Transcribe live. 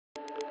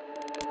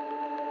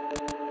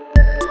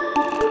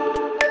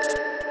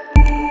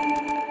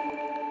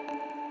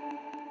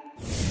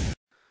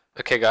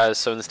Okay guys,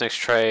 so in this next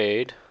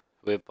trade,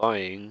 we're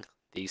buying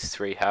these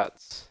 3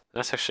 hats.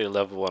 That's actually a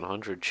level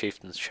 100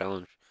 Chieftain's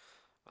Challenge.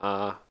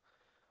 So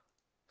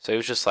he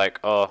was just like,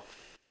 oh,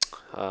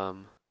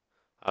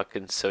 I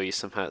can sell you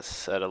some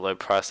hats at a low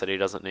price that he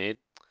doesn't need.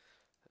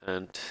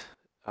 And,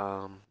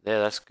 yeah,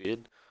 that's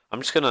good.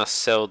 I'm just gonna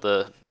sell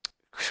the...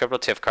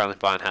 TF currently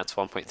buying hats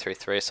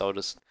 1.33, so I'll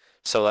just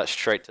sell that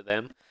straight to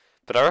them.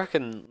 But I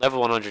reckon level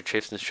 100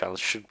 Chieftain's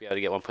Challenge should be able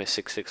to get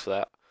 1.66 for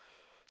that.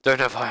 Don't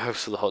have high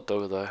hopes for the hot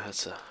dog though,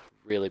 that's a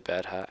really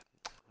bad hat.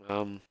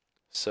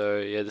 So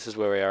yeah, this is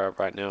where we are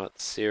right now at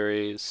the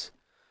series.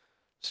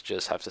 So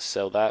just have to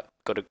sell that.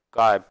 Got a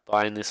guy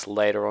buying this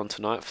later on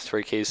tonight for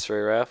 3 keys, 3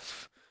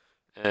 ref.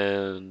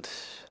 And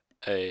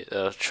try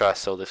to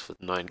sell this for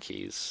 9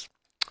 keys.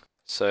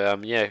 So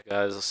yeah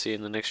guys, I'll see you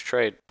in the next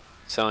trade.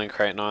 Selling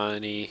crate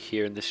 90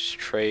 here in this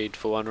trade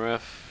for 1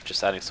 ref.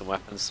 Just adding some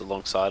weapons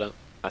alongside it.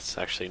 That's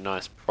actually a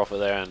nice profit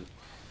there, and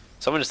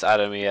someone just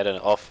added me at an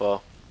offer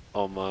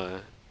on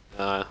my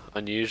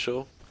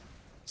unusual.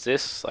 Is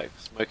this like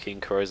Smoking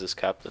Corrosa's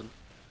captain?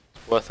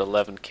 It's worth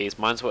 11 keys.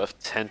 Mine's worth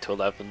 10 to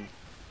 11.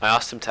 I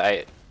asked him to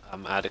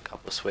add a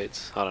couple of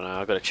sweets. I don't know.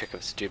 I gotta check if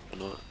it's stupid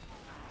or not.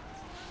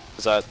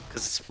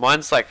 Cause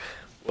mine's like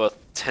worth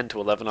 10 to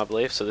 11, I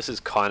believe. So this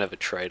is kind of a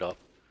trade up.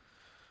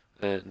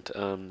 And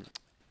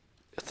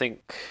I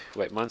think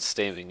mine's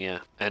steaming,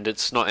 yeah, and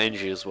it's not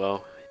Angie as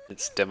well.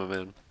 It's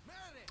demoman.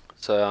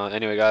 So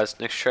anyway, guys,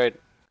 next trade.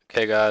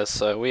 Okay guys,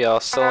 so we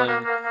are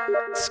selling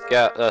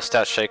Stat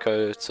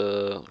Shaco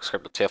to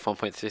Scrap TF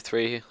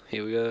 1.33.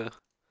 Here we go.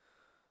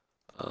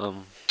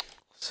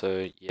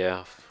 So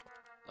yeah,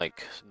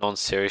 like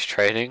non-series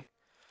trading.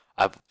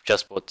 I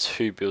just bought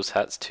 2 Bills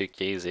hats, 2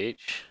 keys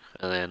each,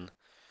 and then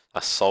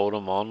I sold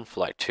them on for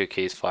like 2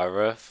 keys, 5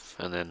 ref,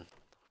 and then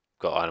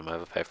got item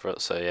overpay for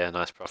it. So yeah,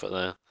 nice profit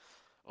there.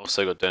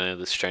 Also got donated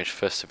this strange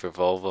festive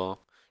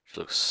revolver, which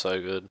looks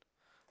so good.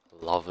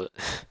 Love it.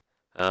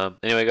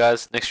 Anyway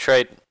guys, next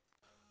trade.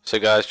 So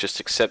guys,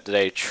 just accepted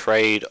a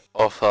trade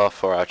offer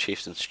for our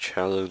Chieftain's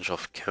Challenge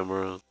off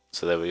camera.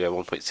 So there we go,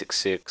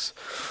 1.66.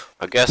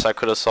 I guess I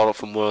could have sold it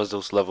for more as it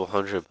was level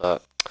 100,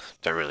 but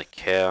don't really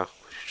care.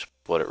 Just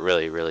bought it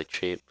really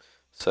cheap.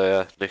 So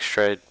yeah, next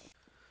trade.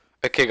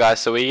 Okay guys,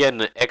 so we get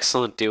an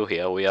excellent deal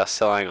here. We are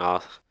selling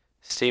our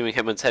Steaming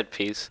Hitman's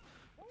headpiece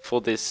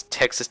for this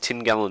Texas tin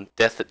gallon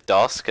Death at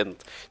Dusk, and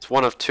it's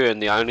 1 of 2, and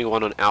the only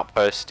one on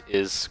Outpost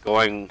is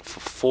going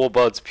for 4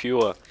 buds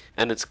pure,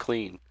 and it's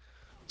clean.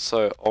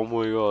 So, oh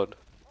my god,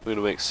 we're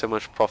gonna make so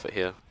much profit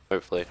here,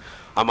 hopefully.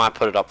 I might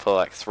put it up for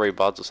like 3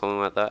 buds or something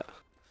like that.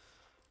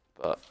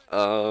 But,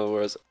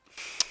 where is it?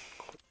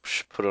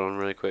 Should put it on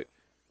really quick.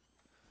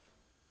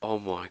 Oh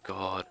my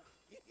god.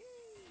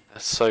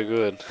 That's so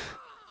good.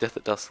 Death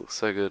at Dusk looks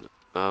so good.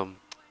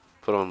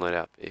 Put on Laid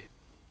Out B.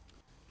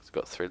 It's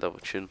got 3 level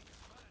chin.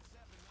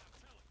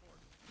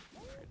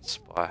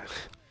 Spy.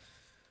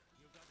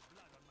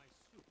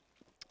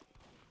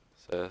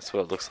 So that's what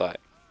it looks like.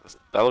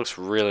 That looks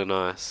really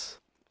nice.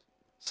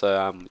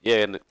 So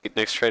yeah,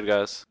 next trade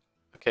guys.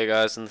 Okay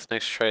guys, in this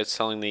next trade,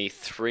 selling the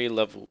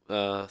level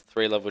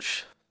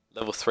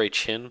 3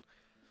 chin.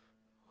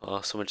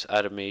 Someone just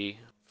added me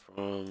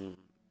from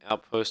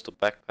Outpost or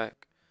Backpack.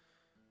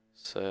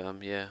 So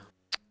yeah,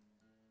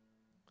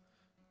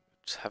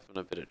 just having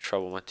a bit of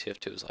trouble. My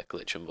TF2 was like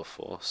glitching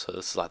before, so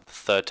this is like the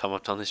 3rd time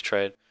I've done this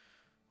trade.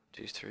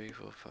 2, 3,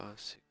 4, 5,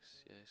 6.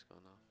 Yeah, he's gone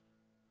off.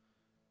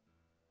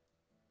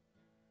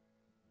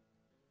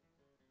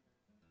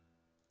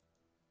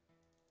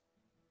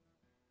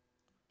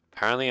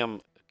 Apparently,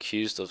 I'm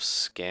accused of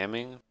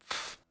scamming.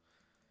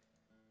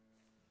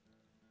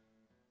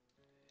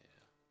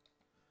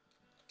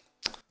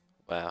 Yeah.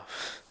 Wow.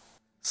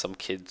 Some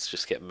kids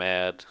just get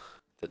mad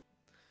that,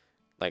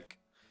 like,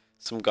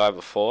 some guy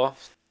before,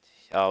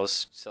 I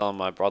was selling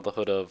my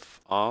Brotherhood of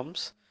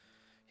Arms.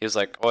 He was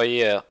like, oh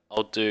yeah,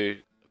 I'll do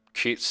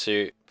cute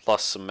suit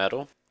plus some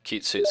metal.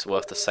 Cute suit's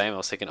worth the same. I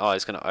was thinking, oh,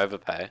 he's gonna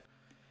overpay.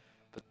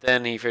 But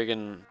then he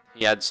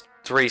adds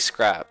 3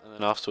 scrap, and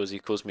then afterwards he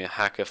calls me a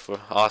hacker for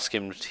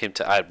asking him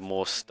to add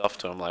more stuff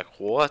to him. I'm like,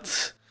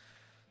 what?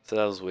 So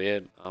that was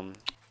weird. So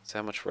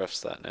how much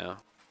ref's that now?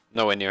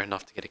 Nowhere near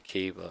enough to get a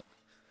key, but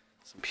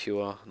some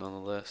pure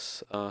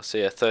nonetheless. So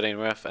yeah, 13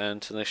 ref,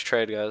 and to the next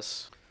trade,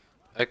 guys.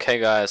 Okay,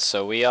 guys,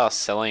 so we are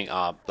selling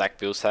our Black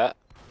Bills hat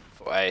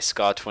for a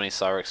Scar 20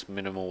 Cyrex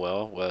minimal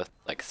well worth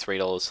like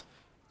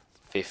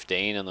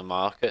 $3.15 in the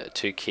market,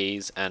 2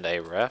 keys and a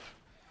ref.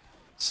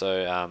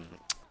 So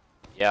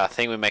yeah, I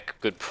think we make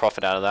a good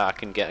profit out of that. I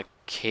can get a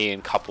key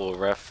and couple of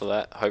ref for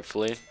that,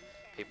 hopefully.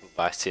 People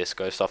buy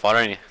CSGO stuff. I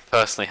don't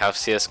personally have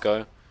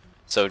CSGO,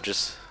 so it'll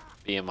just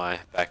be in my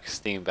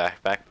Steam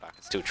backpack, but I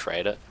can still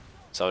trade it.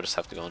 So I'll just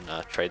have to go on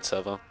trade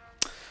server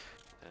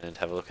and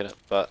have a look at it.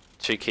 But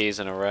 2 keys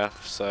and a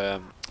ref.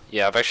 So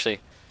yeah, I've actually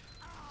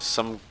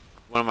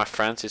one of my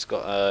friends, he's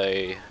got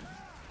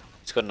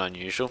an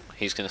unusual.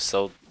 He's gonna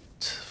sell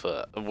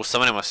for, well,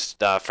 someone in my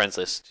friends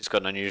list, he's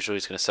got an unusual.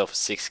 He's gonna sell for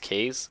 6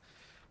 keys.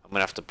 I'm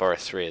gonna have to borrow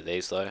 3 of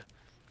these though,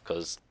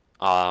 because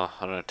I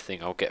don't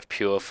think I'll get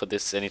pure for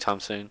this anytime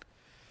soon.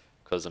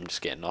 because I'm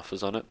just getting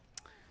offers on it.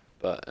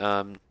 But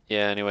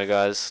yeah, anyway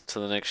guys, to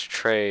the next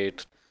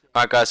trade.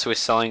 Alright guys, so we're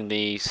selling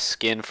the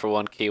skin for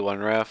 1 key, 1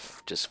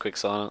 ref. Just quick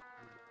selling it.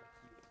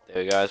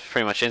 There we go, it's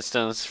pretty much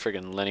instant. It's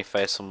friggin' Lenny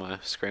face on my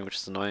screen, which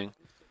is annoying.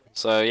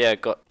 So yeah,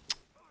 got,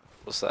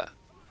 what's that?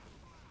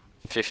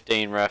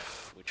 15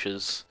 ref, which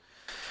is,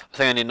 I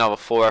think I need another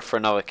 4 ref for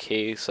another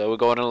key. So we're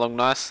going along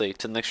nicely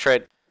to the next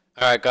trade.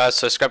 Alright guys,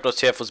 so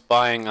Scrap.tf was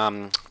buying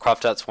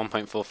craft outs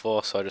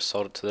 1.44, so I just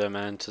sold it to them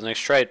and to the next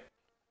trade.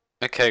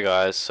 Okay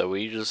guys, so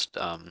we just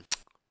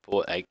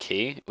bought a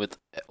key with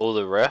all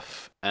the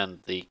ref and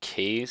the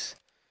keys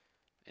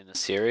in the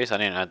series. I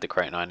didn't add the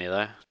crate 90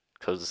 though,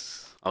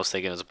 because I was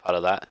thinking it was a part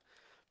of that.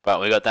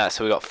 But we got that,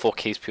 so we got 4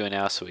 keys pure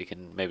now, so we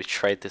can maybe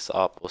trade this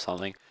up or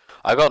something.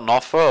 I got an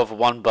offer of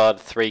 1 bud,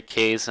 3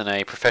 keys, and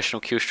a professional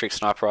kill streak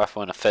sniper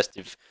rifle and a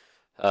festive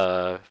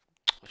rocket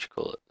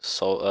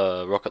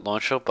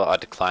launcher, but I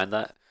declined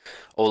that.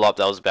 All up,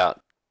 that was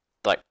about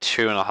like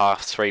 2.5,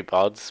 3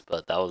 buds,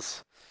 but that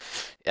was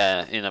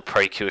in a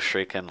pre-kill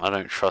streak, and I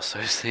don't trust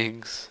those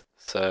things.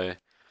 So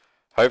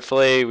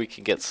hopefully we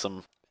can get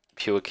some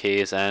pure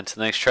keys and to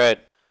the next trade.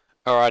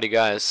 Alrighty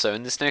guys, so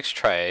in this next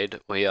trade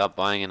we are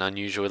buying an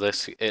unusual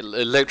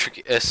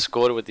electric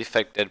escorter with the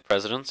effect Dead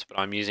Presidents, but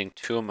I'm using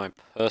 2 of my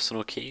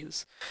personal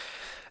keys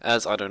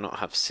as I do not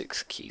have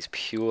 6 keys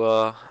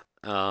pure.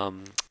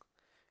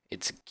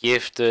 It's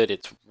gifted,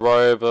 it's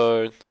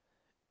robo,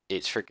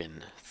 it's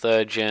freaking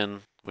 3rd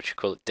gen, what you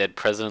call it, Dead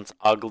Presidents,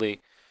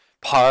 ugly.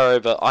 Pyro,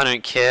 but I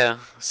don't care.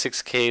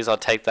 6 keys, I'll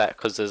take that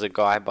because there's a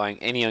guy buying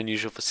any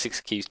unusual for 6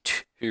 keys,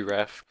 2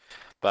 ref.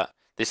 But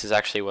this is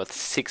actually worth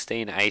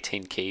 16,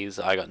 18 keys.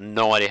 I got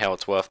no idea how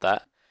it's worth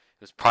that.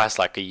 It was priced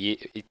like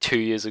 2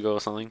 years ago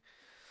or something.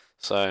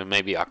 So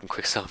maybe I can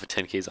quick sell for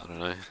 10 keys, I don't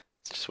know.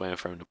 It's just waiting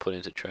for him to put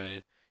into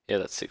trade. Yeah,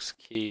 that's 6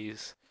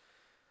 keys.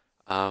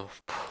 I'll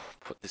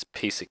put this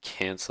piece of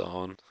cancer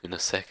on in a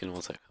second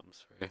once that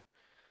comes through.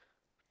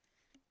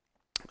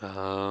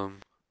 I'll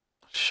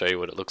show you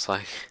what it looks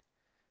like.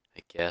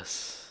 I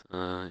guess.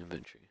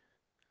 Inventory.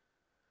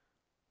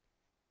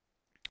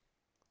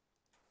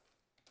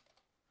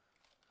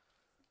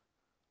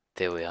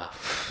 There we are.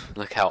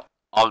 Look how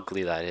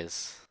ugly that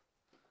is.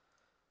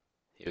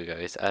 Here we go,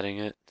 he's adding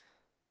it.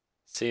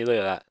 See, look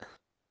at that.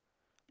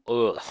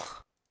 Ugh. 1,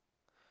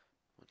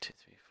 2,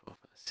 3, 4,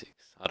 5, 6.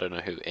 I don't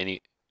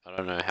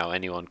know how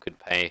anyone could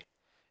pay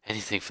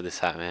anything for this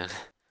hat, man.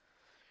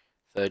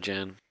 3rd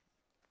gen.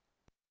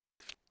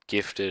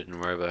 Gifted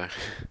and robo.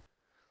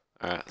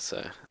 Alright,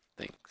 so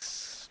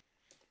thanks.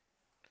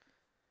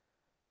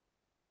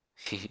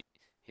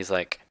 he's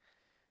like,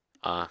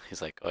 oh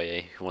yeah,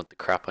 you want the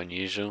crap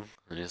unusual?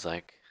 And he's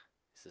like,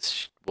 this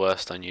is the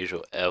worst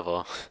unusual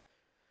ever.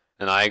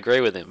 And I agree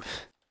with him.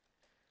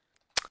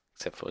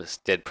 Except for this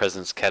Dead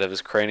President's cat of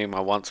his cranium I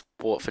once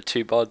bought for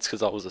 2 buds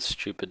because I was a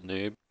stupid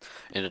noob.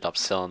 Ended up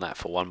selling that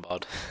for 1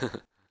 bud.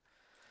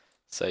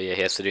 So yeah,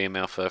 he has to do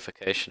email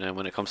verification, and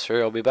when it comes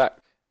through I'll be back.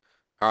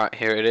 Alright,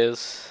 here it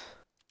is.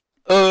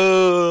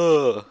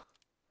 Oh!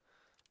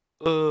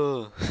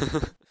 Oh!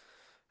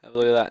 Have a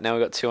look at that. Now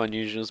we've got 2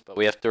 unusuals, but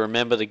we have to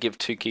remember to give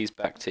 2 keys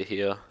back to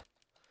here.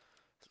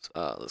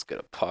 Let's get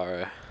a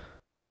pyro.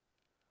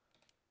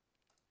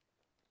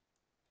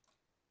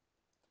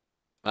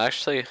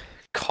 Actually,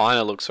 kind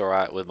of looks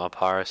alright with my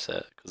pyro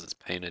set because it's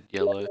painted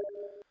yellow,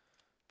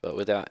 but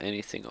without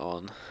anything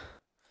on.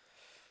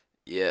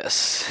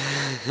 Yes.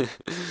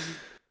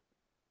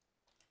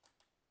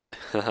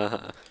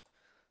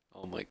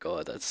 Oh my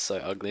god, that's so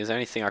ugly. Is there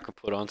anything I could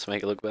put on to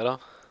make it look better?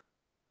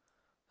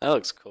 That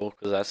looks cool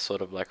because that's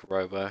sort of like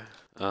robo.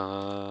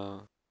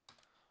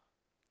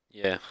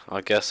 Yeah,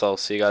 I guess I'll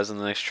see you guys in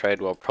the next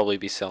trade where I'll probably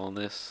be selling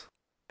this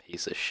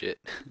piece of shit.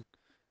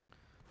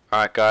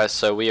 Alright guys,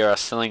 so we are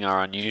selling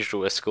our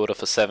unusual escorter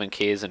for 7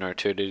 keys and our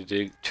tour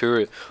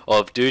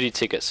of duty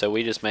ticket. So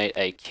we just made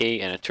a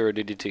key and a tour of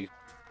duty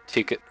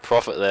ticket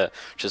profit there,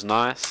 which is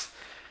nice.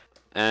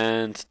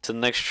 And to the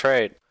next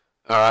trade.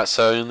 Alright,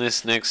 so in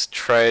this next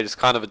trade, it's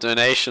kind of a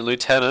donation.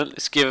 Lieutenant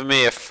is giving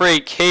me a free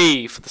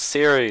key for the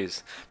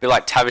series. A bit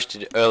like Tavish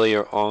did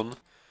earlier on.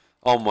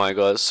 Oh my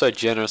god, it's so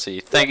generous of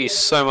you. Thank you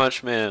so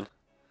much, man.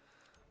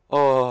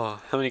 Oh,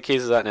 how many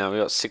keys is that now? We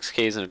got 6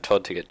 keys and a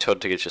Todd ticket. Todd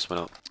ticket just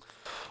went up.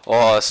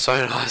 Oh, it's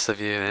so nice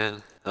of you,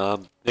 man.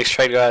 Next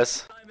trade,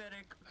 guys.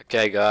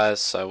 Okay,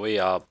 guys, so we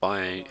are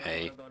buying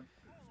a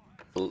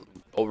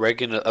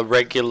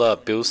regular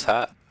Bills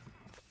hat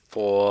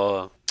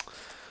for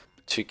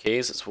 2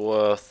 keys. It's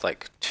worth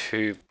like It's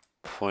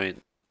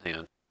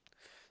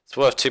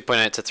worth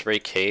 2.8 to 3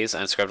 keys,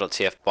 and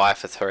Scrap.tf buy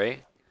for 3.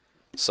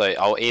 So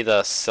I'll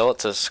either sell it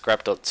to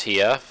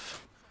Scrap.tf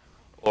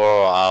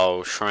or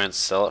I'll try and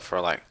sell it for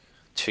like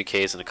 2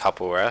 keys and a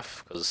couple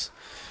ref, because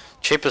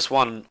cheapest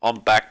one on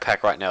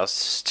backpack right now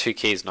is 2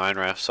 keys 9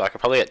 ref, so I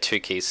could probably get 2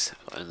 keys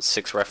and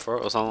 6 ref for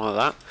it or something like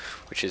that,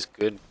 which is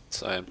good.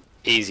 So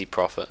easy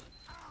profit.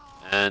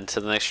 And to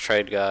the next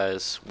trade,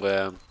 guys,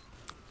 where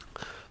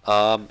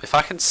if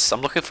I can,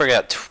 I'm looking for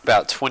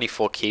about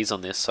 24 keys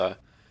on this, so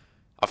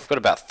I've got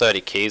about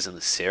 30 keys in the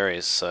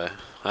series, so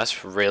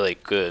that's really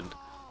good.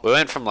 We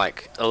went from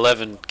like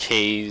 11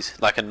 keys,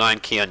 like a 9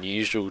 key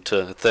unusual,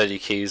 to 30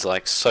 keys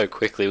like so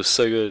quickly. It was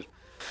so good.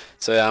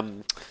 So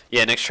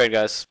yeah, next trade,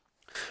 guys.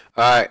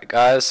 Alright,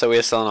 guys, so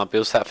we're selling our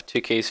Bill's hat for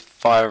 2 keys,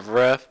 5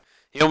 ref.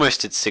 He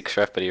almost did 6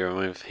 ref, but he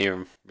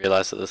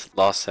realized at the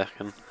last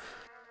second.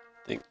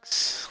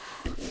 Thanks.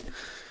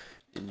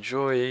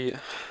 Enjoy.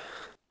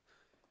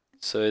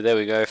 So there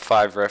we go,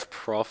 5 ref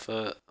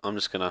profit. I'm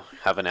just gonna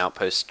have an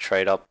outpost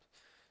trade up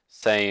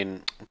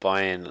saying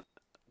buying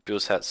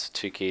Bill's hats for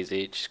 2 keys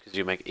each, because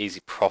you make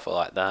easy profit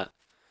like that.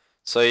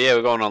 So yeah,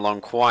 we're going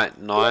along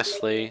quite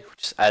nicely.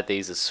 Just add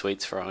these as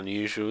sweets for our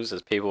unusuals,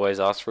 as people always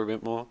ask for a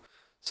bit more.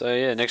 So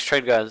yeah, next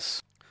trade,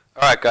 guys.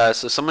 Alright guys,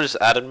 so someone just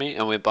added me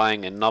and we're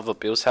buying another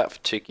Bill's hat for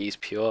 2 keys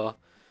pure.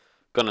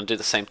 Gonna do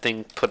the same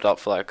thing, put it up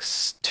for like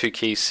 2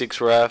 keys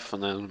 6 ref,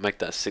 and then make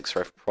that 6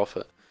 ref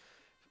profit.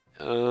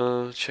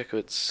 Check if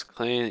it's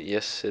clean.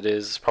 Yes it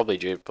is, probably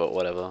dupe, but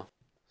whatever.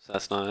 So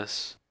that's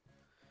nice.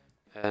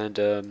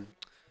 And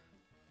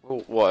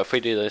what if we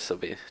do this, it'll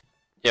be,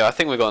 yeah, I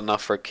think we got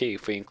enough for a key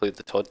if we include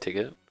the Todd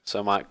ticket. So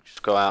I might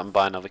just go out and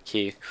buy another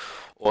key,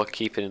 or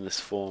keep it in this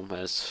form,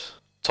 as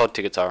Todd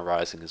tickets are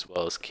rising as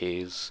well as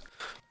keys.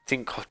 I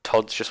think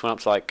Todd's just went up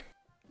to like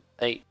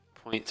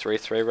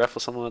 8.33 ref or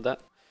something like that.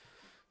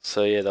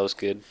 So yeah, that was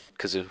good,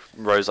 because it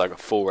rose like a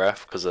full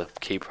ref because of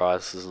key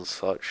prices and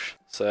such.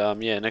 So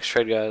yeah, next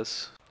trade,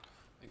 guys.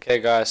 Okay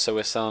guys, so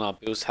we're selling our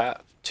Bill's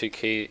hat, 2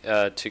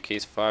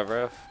 keys 5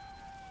 ref.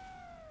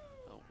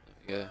 Oh,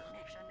 there we go.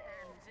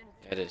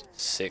 Yeah, it is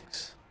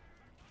 6.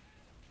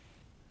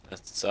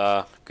 That's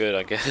good,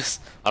 I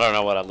guess. I don't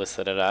know what I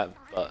listed it at,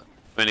 but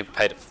we only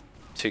paid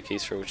 2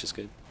 keys for it, which is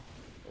good.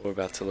 We're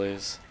about to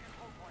lose.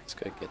 Let's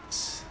go get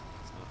this.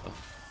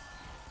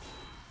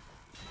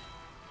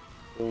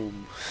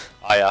 Boom.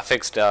 Oh yeah, I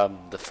fixed the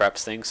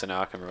fraps thing, so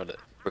now I can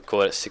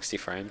record at 60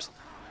 frames.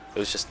 It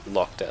was just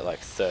locked at like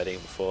 30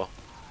 before,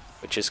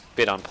 which is a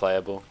bit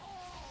unplayable.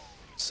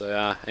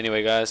 So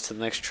anyway guys, to the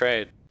next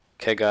trade.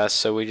 Okay guys,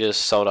 so we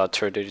just sold our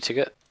Tour of Duty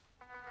ticket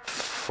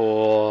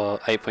for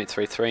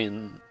 8.33,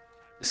 and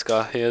this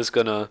guy here is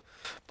gonna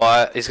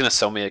he's gonna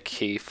sell me a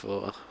key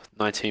for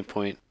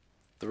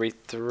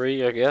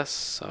 19.33, I guess.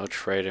 So I'll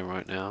trade him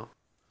right now,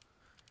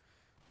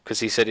 because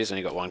he said he's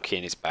only got 1 key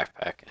in his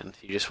backpack and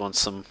he just wants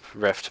some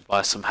ref to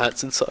buy some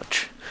hats and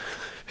such,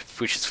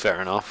 which is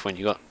fair enough when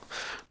you got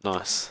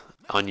nice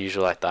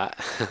unusual like that.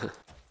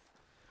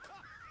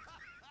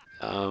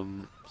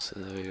 So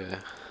there we go,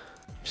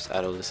 just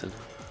add all this in.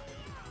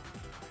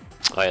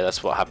 Oh yeah,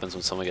 that's what happens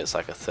when someone gets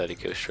like a 30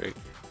 kill streak.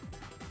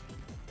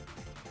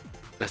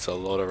 That's a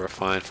lot of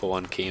refine for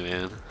 1 key,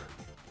 man.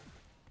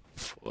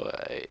 4,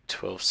 8,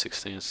 12,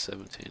 16,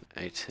 17,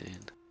 18.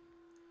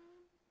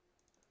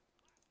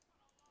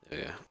 There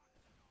we go.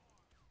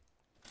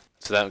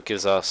 So that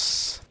gives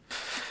us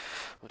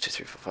 1, 2,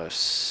 3, 4, 5,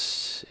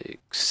 6,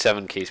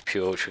 7 keys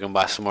pure, which we can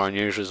buy some more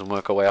unusuals and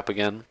work our way up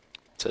again.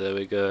 So there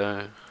we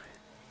go.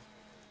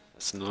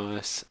 That's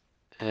nice.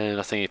 And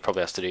I think he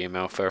probably has to do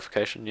email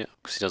verification, yeah,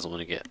 because he doesn't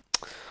want to get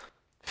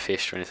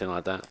fished or anything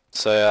like that.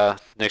 So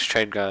next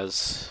trade,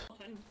 guys.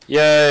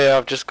 Yay,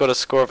 I've just got a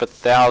score of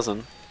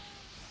 1,000.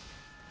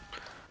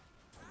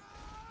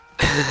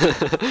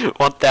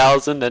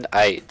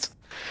 1008.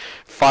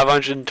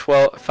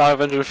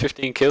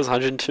 515 kills,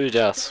 102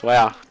 deaths.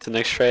 Wow, to the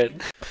next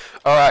trade.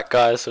 Alright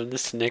guys, so in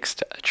this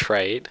next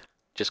trade,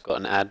 just got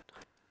an ad.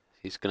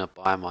 He's gonna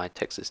buy my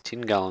Texas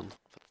tin gallon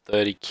for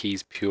 30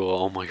 keys pure.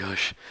 Oh my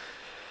gosh.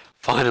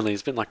 Finally,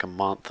 it's been like a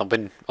month.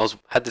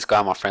 Had this guy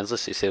on my friends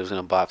list. He said he was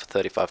gonna buy it for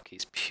 35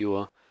 keys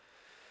pure.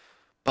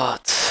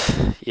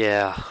 But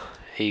yeah,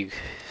 he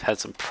had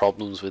some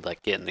problems with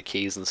like getting the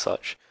keys and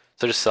such.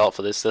 So just sell it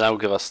for this. So that will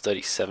give us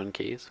 37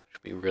 keys, which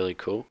would be really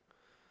cool.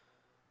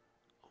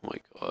 Oh my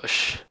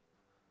gosh.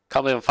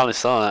 Can't believe I'm finally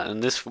selling that,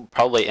 and this will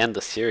probably end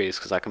the series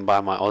because I can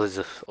buy my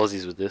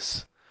Aussies with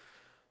this.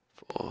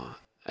 4,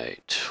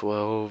 8,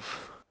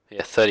 12.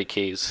 Yeah, 30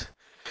 keys.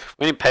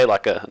 We only paid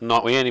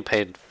we only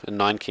paid a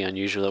 9 key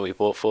unusual that we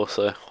bought for,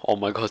 so oh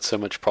my god, so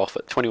much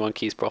profit. 21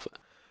 keys profit.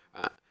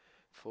 Alright.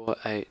 4,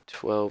 8,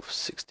 12,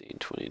 16,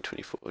 20,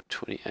 24,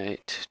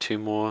 28. 2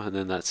 more, and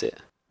then that's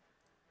it.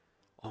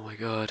 Oh my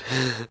god.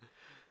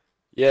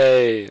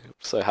 Yay! I'm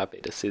so happy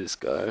to see this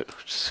go.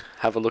 Just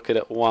have a look at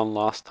it one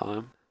last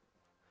time.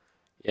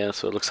 Yeah,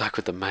 that's what it looks like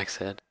with the max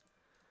head.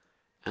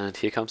 And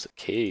here comes the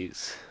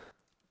keys.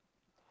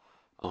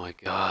 Oh my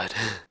god.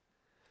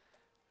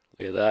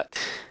 Look at that.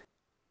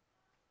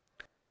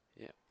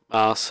 Yeah.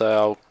 So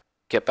I'll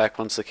get back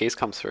once the keys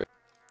come through.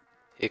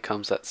 Here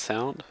comes that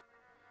sound.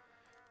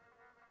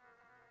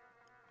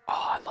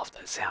 Oh, I love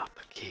that sound,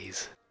 the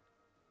keys.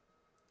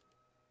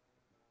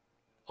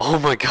 Oh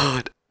my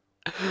god.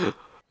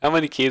 How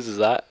many keys is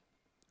that?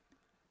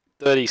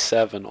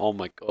 37, oh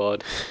my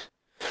god.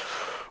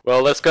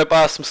 Well, let's go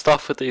buy some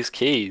stuff with these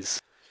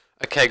keys.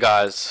 Okay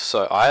guys,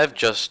 so I have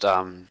just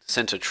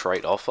sent a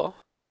trade offer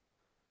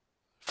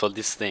for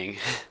this thing.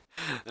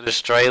 An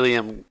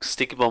Australium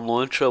sticky bomb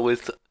launcher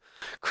with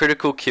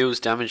critical kills,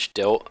 damage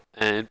dealt,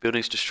 and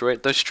buildings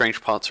destroyed. Those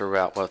strange parts are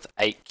about worth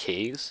 8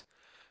 keys.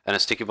 and a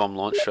sticky bomb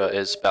launcher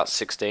is about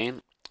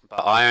 16.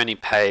 But I only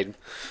paid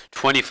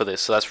 20 for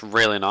this, so that's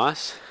really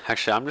nice.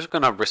 Actually, I'm just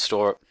gonna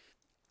restore it.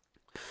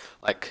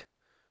 Like,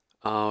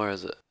 oh, where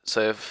is it?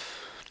 So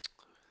if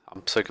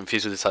I'm so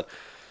confused with this side.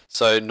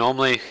 So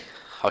normally,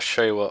 I'll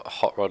show you what a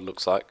hot rod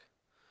looks like.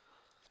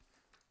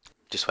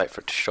 Just wait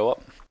for it to show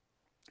up.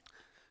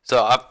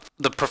 So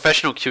the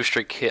professional kill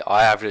streak kit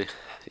I have,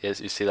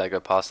 yes, you see that go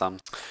past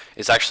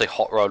it's actually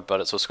hot rod, but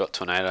it's also got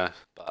tornado.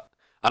 But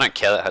I don't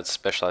care that it has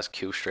specialized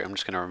kill streak. I'm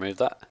just gonna remove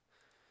that.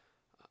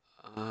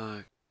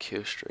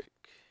 Kill streak.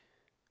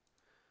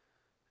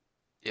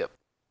 Yep.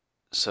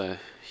 So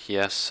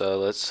yeah, so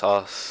let's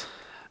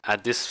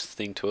add this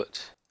thing to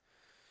it.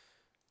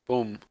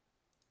 Boom.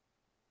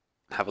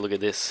 Have a look at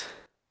this.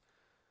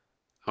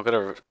 I've got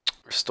to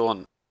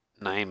restore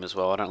name as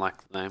well. I don't like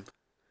the name.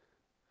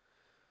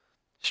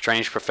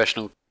 Strange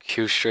professional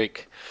kill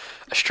streak,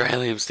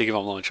 Australium sticky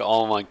bomb launcher.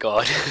 Oh my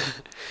god!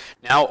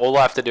 Now all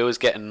I have to do is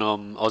get an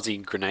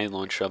Aussie grenade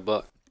launcher,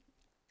 but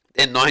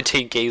in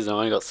 19 keys I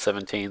only got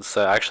 17,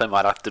 so I actually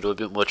might have to do a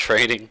bit more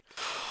trading.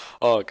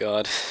 Oh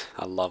god,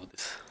 I love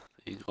this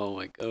thing. Oh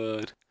my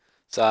god.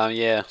 So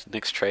yeah,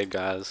 next trade,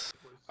 guys.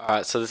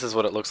 Alright, so this is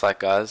what it looks like,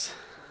 guys.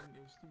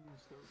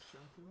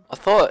 I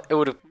thought it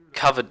would have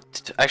covered.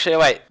 Actually,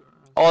 wait.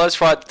 Oh,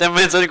 that's right. Then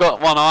it's only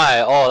got one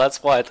eye. Oh,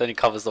 that's why it only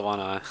covers the one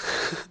eye.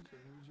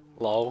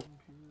 Lol.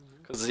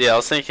 Because yeah, I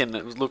was thinking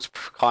it looks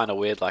kind of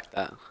weird like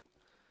that.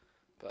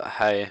 But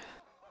hey,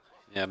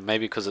 yeah,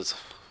 maybe because it's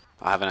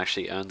I haven't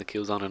actually earned the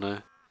kills. I don't know,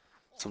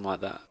 something like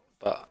that.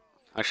 But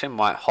actually, I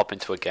might hop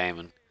into a game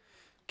and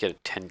get a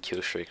 10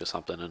 kill streak or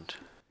something, and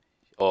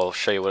or I'll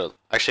show you what.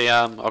 Actually,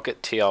 I'll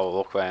get TR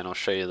Walkway and I'll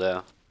show you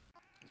there.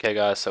 Okay,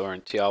 guys, so we're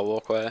in TR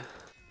Walkway.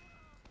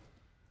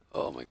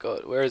 Oh my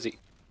god, where is he?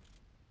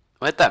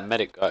 Where'd that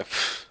medic go?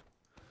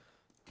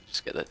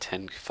 Just get that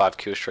 5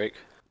 kill streak.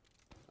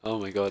 Oh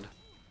my god.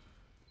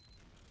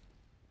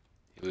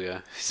 Here we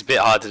go. It's a bit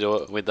hard to do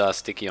it with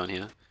sticky on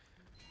here.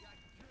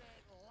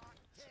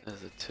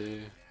 There's a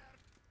 2.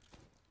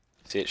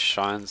 See, it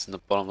shines in the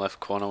bottom left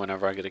corner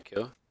whenever I get a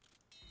kill.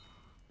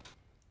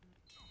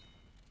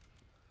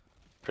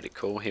 Pretty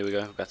cool. Here we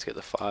go. We're about to get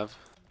the 5.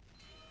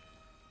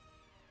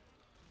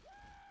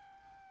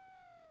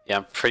 Yeah,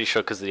 I'm pretty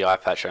sure because the eye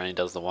patch only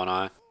does the one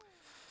eye.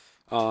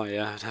 Oh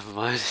yeah, never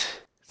mind.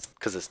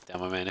 Because it's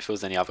demoman. If it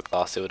was any other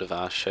class, it would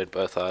have showed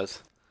both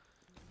eyes.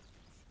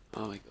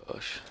 Oh my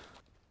gosh.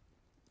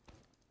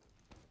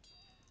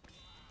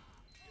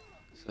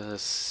 So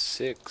there's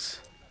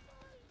 6.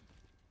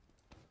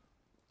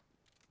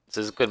 This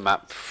is a good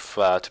map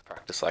to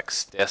practice like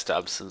stair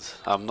stabs.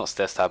 Not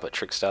stair stab, but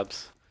trick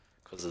stabs.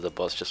 Because of the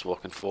boss just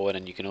walking forward,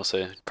 and you can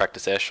also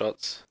practice air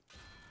shots.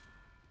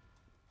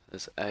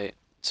 There's 8.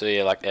 So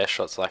yeah, like air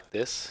shots like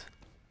this.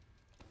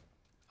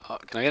 Oh,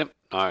 can I get him?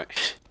 No.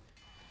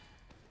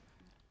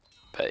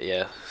 But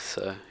yeah,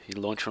 so you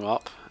launch him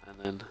up, and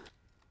then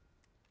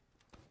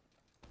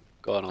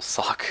God, I'll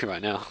suck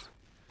right now.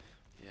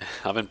 Yeah,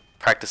 I've been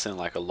practicing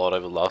like a lot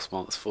over the last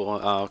months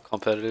for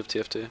competitive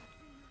TF2.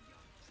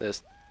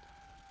 There's,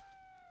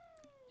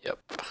 yep.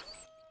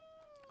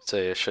 So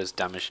yeah, it shows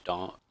damage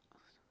dart.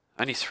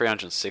 Only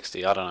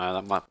 360. I don't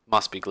know. That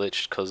must be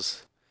glitched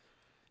because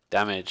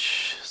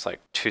damage is like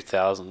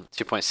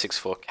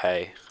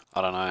 2.64k.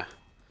 I don't know. I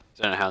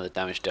don't know how the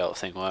damage dealt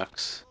thing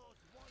works.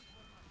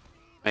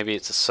 Maybe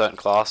it's a certain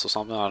class or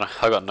something. I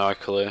got no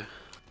clue.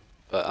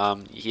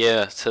 But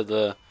yeah, to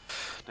the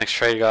next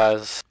trade,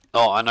 guys.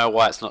 Oh, I know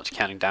why it's not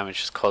counting damage.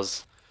 Just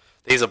because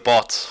these are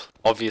bots.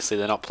 Obviously,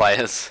 they're not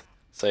players.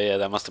 So yeah,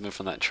 that must have been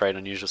from that trade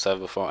on usual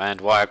server before.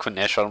 And why I couldn't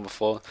airshot them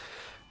before.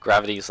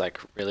 Gravity is like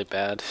really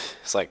bad.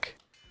 It's like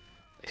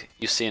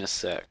you see in a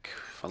sec.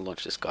 If I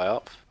launch this guy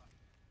up,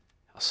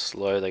 how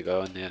slow they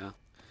go in there.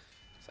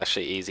 It's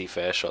actually easy for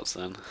air shots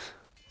then.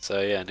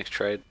 So yeah, next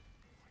trade.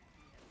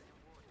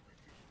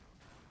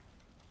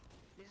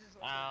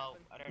 I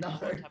don't know.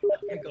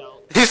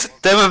 This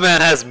demoman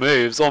has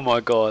moves. Oh my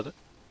god.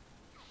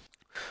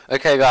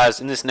 Okay, guys,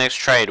 in this next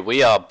trade,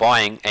 we are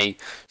buying a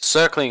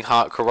Circling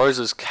Heart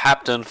Corrosa's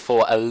Captain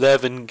for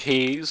 11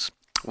 keys,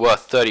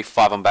 worth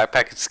 35 on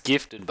backpack. It's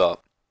gifted,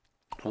 but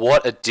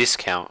what a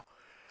discount.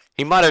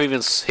 He might have even,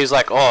 he's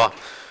like, oh,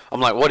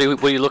 I'm like, what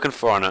are you looking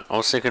for on it? I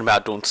was thinking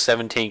about doing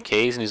 17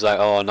 keys, and he's like,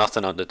 oh,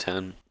 nothing under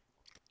 10.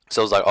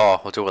 So I was like,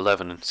 oh, I'll do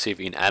 11 and see if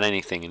he can add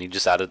anything, and he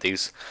just added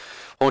these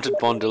Haunted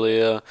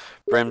Bondelier,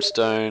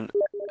 Brimstone,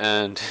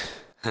 and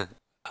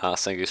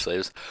Sengu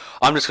Sleeves.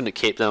 I'm just going to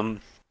keep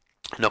them.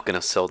 Not going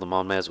to sell them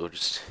on, may as well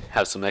just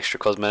have some extra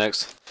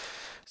cosmetics.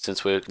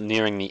 Since we're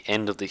nearing the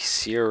end of the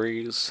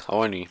series,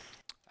 I'll only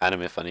add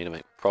them if I need to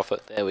make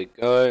profit. There we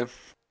go.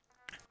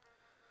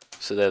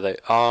 So there they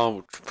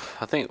are.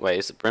 I think, wait,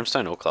 is it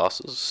Brimstone or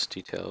classes?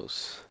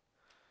 Details.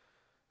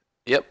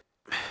 Yep.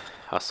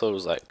 I thought it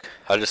was like,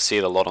 I just see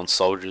it a lot on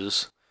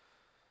soldiers.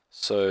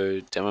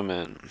 So,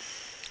 Demoman.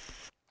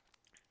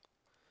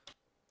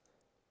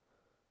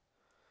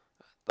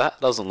 That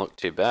doesn't look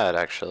too bad,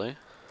 actually.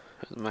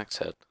 Max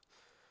head.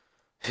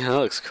 Yeah, that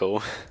looks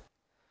cool.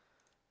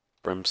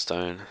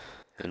 Brimstone.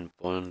 and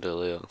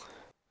Bondelia.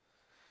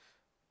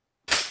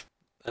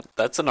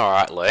 That's an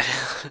alright load.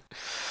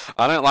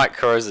 I don't like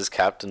Crows as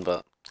captain,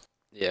 but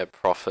yeah,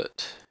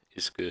 Prophet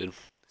is good.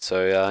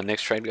 So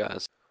next trade,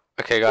 guys.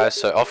 Okay, guys.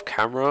 So off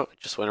camera,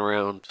 just went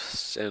around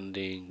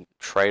sending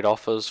trade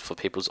offers for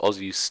people's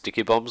Aussie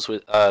sticky bombs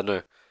with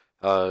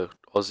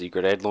Aussie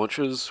grenade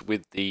launchers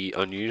with the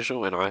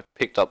unusual, and I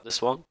picked up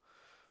this one.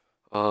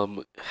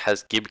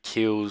 Has gib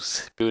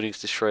kills,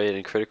 buildings destroyed,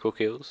 and critical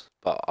kills.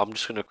 But I'm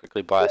just gonna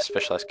quickly buy a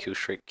specialized kill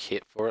streak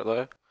kit for it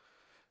though,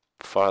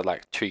 for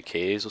like 2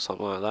 keys or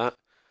something like that.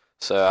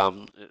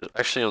 So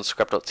actually on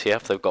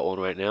scrap.tf they've got one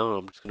right now.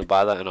 I'm just gonna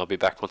buy that and I'll be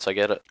back once I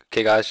get it.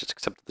 Okay, guys, just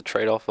accepted the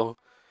trade offer.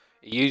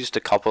 Used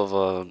a couple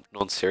of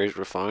non-series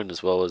refine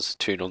as well as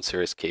 2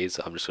 non-series keys.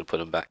 I'm just gonna put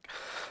them back.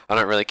 I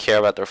don't really care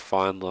about the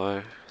refine though.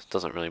 It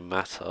doesn't really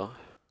matter.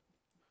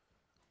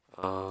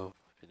 Been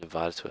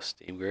invited to a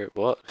Steam group.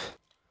 What?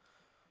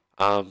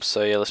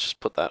 So yeah, let's just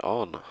put that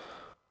on.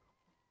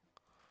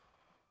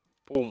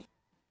 Boom.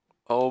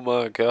 Oh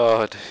my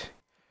god.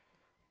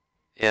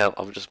 Yeah,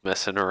 I'm just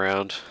messing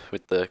around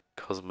with the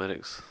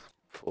cosmetics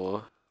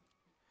before.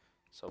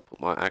 So I'll put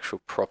my actual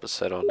proper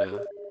set on now.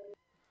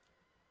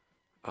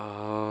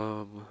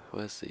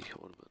 Where's the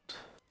ornament?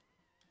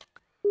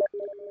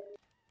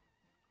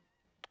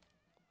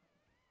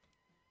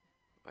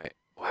 Wait,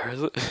 where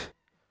is it? Is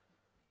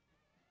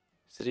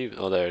it even?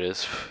 Oh, there it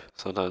is.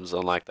 Sometimes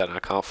I'm like that and I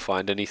can't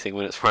find anything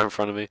when it's right in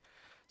front of me.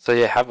 So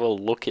yeah, have a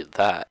look at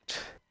that.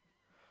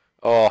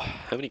 Oh,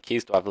 how many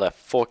keys do I have left?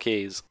 4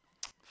 keys.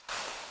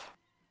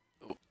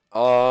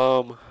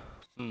 I'm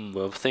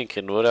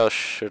thinking, what else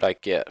should I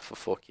get for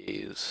 4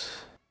 keys?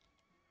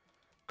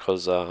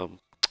 Because, I'll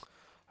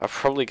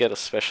probably get a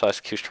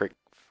specialized kill streak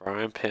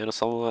frying pan or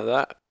something like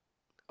that.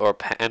 Or a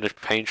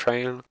pain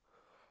train.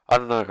 I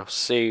don't know.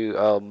 See,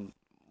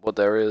 what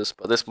there is.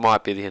 But this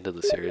might be the end of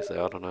the series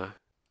though, I don't know.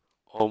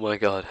 Oh my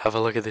god, have a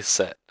look at this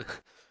set.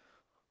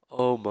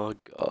 Oh my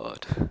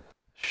god.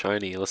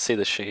 Shiny, let's see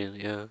the sheen,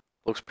 yeah.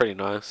 Looks pretty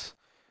nice.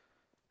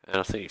 And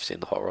I think you've seen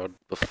the hot rod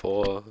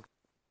before.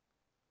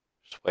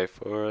 Just wait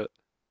for it.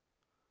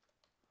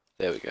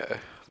 There we go.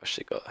 I've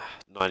actually got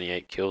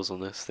 98 kills on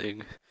this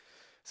thing.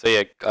 So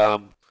yeah,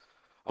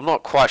 I'm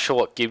not quite sure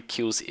what gib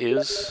kills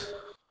is,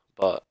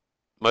 but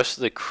most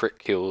of the crit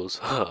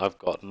kills I've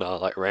gotten are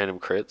like random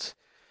crits.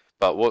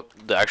 But what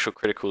the actual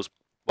criticals,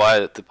 why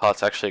the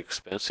part's actually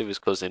expensive is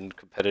because in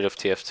competitive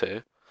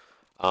TF2,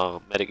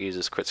 medic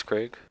uses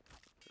Kritzkrieg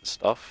and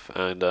stuff,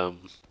 and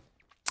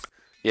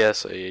yeah,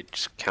 so it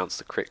just counts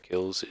the crit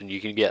kills, and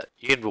you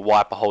can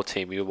wipe a whole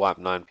team. You can wipe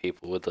 9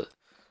 people with it.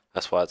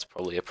 That's why it's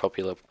probably a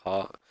popular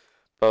part.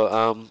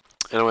 But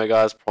anyway,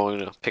 guys, probably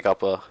gonna pick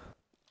up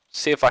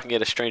see if I can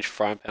get a strange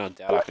frying pan. I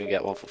doubt I can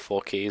get one for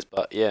 4 keys,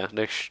 but yeah,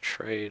 next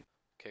trade.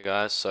 Okay,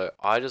 guys, so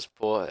I just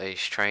bought a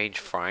strange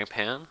frying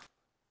pan.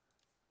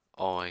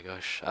 Oh my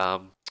gosh,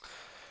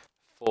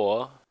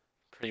 for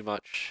pretty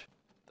much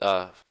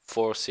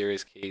 4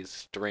 series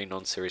keys, 3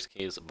 non-series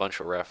keys, a bunch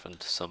of ref,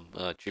 and some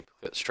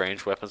duplicate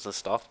strange weapons and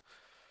stuff.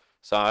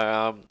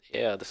 So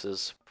yeah, this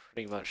is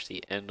pretty much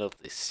the end of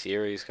the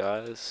series,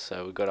 guys.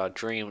 So we got our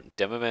dream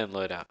demoman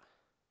loadout.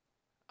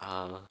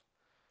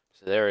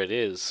 So there it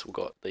is. We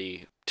got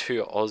the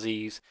 2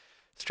 Aussies,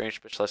 strange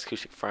specialized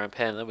acoustic frying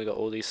pan, and then we got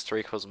all these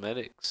 3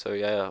 cosmetics. So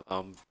yeah,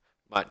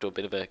 might do a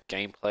bit of a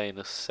gameplay in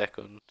a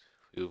second.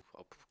 I'll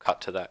cut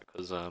to that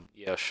because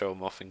yeah, I'll show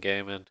them off in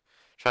game and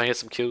try and get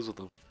some kills with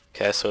them.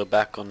 Okay, so we're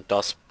back on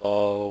Dust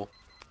Bowl.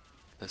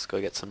 Let's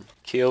go get some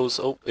kills.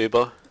 Oh,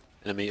 Uber.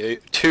 Enemy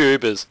 2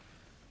 Ubers.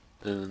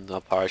 And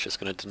our pirate's just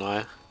gonna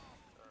deny.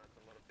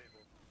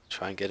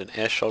 Try and get an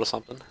air shot or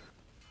something.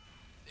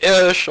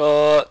 Air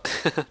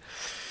shot!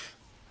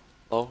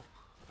 Oh,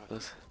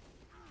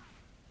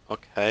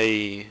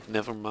 okay,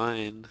 never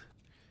mind.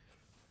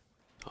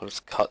 I'll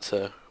just cut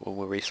to when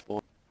we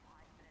respawn.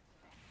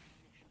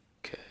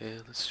 Okay,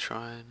 let's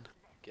try and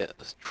get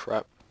this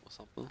trap or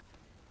something.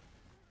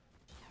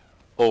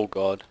 Oh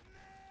god.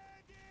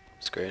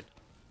 I'm scared.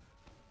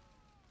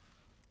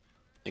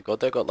 Thank god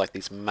they got like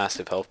these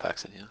massive health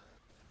packs in here.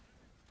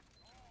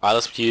 Alright,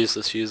 let's use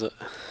it.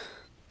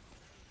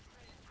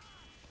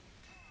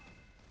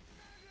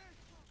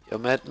 Yo,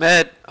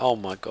 med! Oh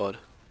my god.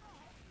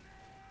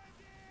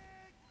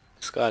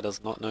 This guy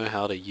does not know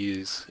how to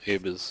use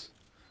Ubers.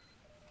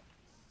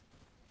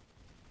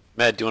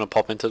 Med, do you want to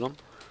pop into them?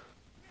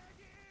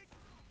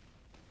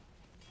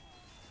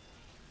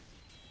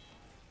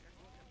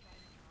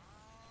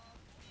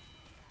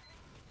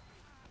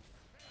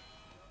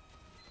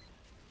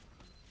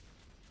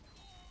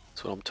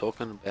 That's what I'm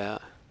talking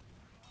about.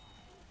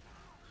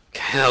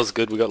 Okay, that was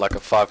good. We got like a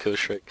 5 kill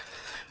streak.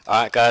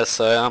 Alright guys,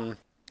 so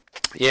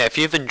yeah, if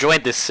you've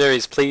enjoyed this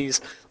series, please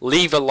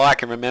leave a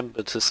like and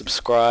remember to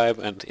subscribe,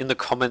 and in the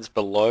comments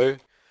below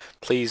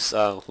please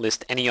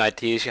list any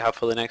ideas you have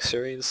for the next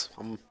series.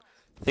 I'm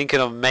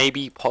thinking of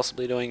maybe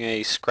possibly doing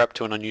a scrap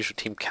to an unusual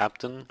team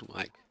captain,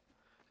 like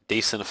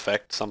decent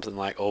effect, something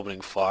like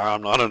orbiting fire,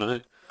 I don't know.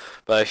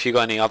 But if you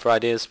got any other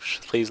ideas,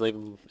 please leave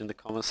them in the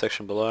comment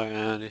section below,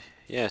 and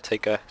yeah,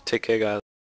 take care guys.